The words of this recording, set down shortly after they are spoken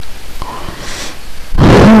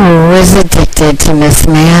was addicted to Miss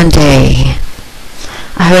Mandy.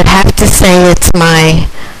 I would have to say it's my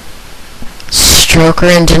stroker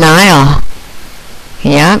in denial.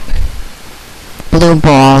 Yep. Blue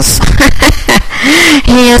balls.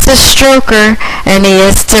 He is a stroker and he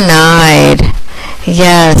is denied.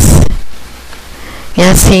 Yes.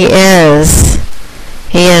 Yes, he is.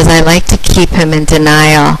 He is. I like to keep him in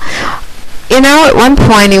denial. You know, at one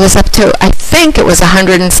point he was up to, I think it was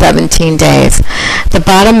 117 days. The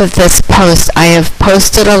bottom of this post, I have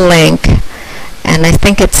posted a link, and I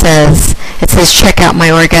think it says check out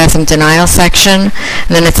my orgasm denial section, and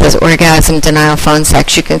then it says orgasm denial phone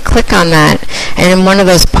sex. You can click on that, and in one of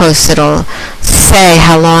those posts it'll say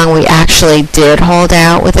how long we actually did hold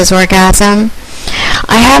out with his orgasm.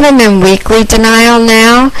 I have him in weekly denial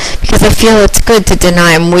now because I feel it's good to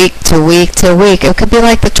deny him week to week to week. It could be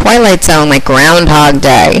like the Twilight Zone, like Groundhog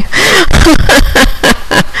Day.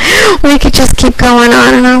 We could just keep going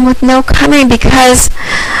on and on with no coming because,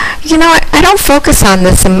 you know, I don't focus on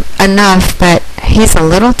this enough, but he's a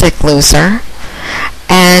little dick loser,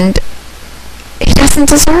 and he doesn't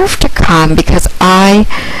deserve to come because I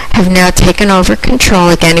have now taken over control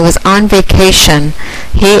again. He was on vacation.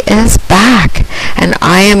 He is back, and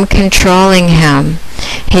I am controlling him.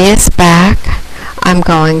 He is back. I'm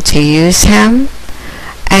going to use him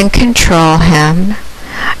and control him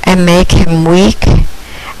and make him weak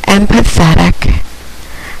and pathetic.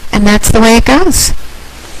 And that's the way it goes.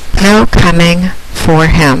 No coming for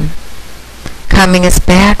him. Coming is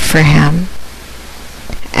bad for him.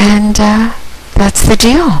 And that's the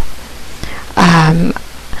deal.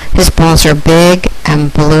 His balls are big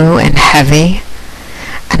and blue and heavy,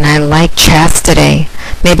 and I like chastity.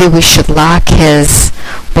 Maybe we should lock his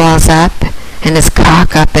balls up and his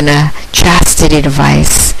cock up in a chastity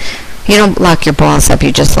device. You don't lock your balls up,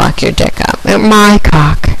 you just lock your dick up. My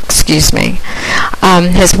cock, excuse me.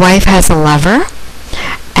 His wife has a lover,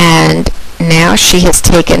 and now she has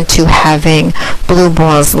taken to having blue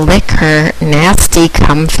balls lick her nasty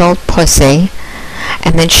cum-filled pussy,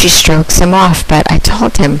 and then she strokes him off. But I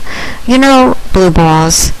told him, you know, blue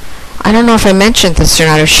balls, I don't know if I mentioned this or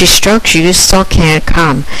not, if she strokes you, you still can't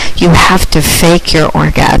come. You have to fake your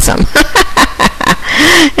orgasm.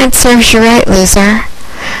 It serves you right, loser.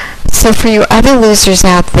 So for you other losers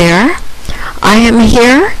out there, I am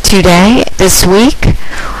here today, this week,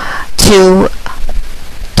 to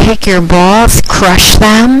take your balls, crush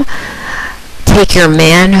them, take your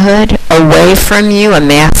manhood away from you,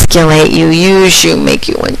 emasculate you, use you, make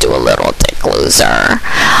you into a little dick loser.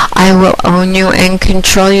 I will own you and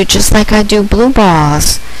control you just like I do blue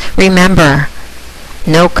balls. Remember,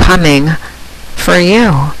 no coming for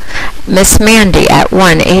you. Miss Mandy at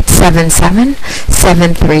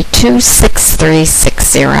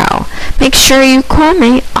 1-877-732-6360. Make sure you call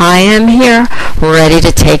me. I am here, ready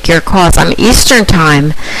to take your calls. I'm Eastern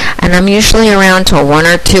time, and I'm usually around till 1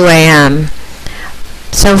 or 2 a.m.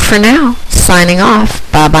 So for now, signing off.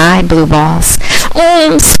 Bye-bye, blue balls. Oh,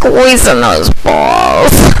 I'm squeezing those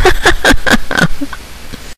balls.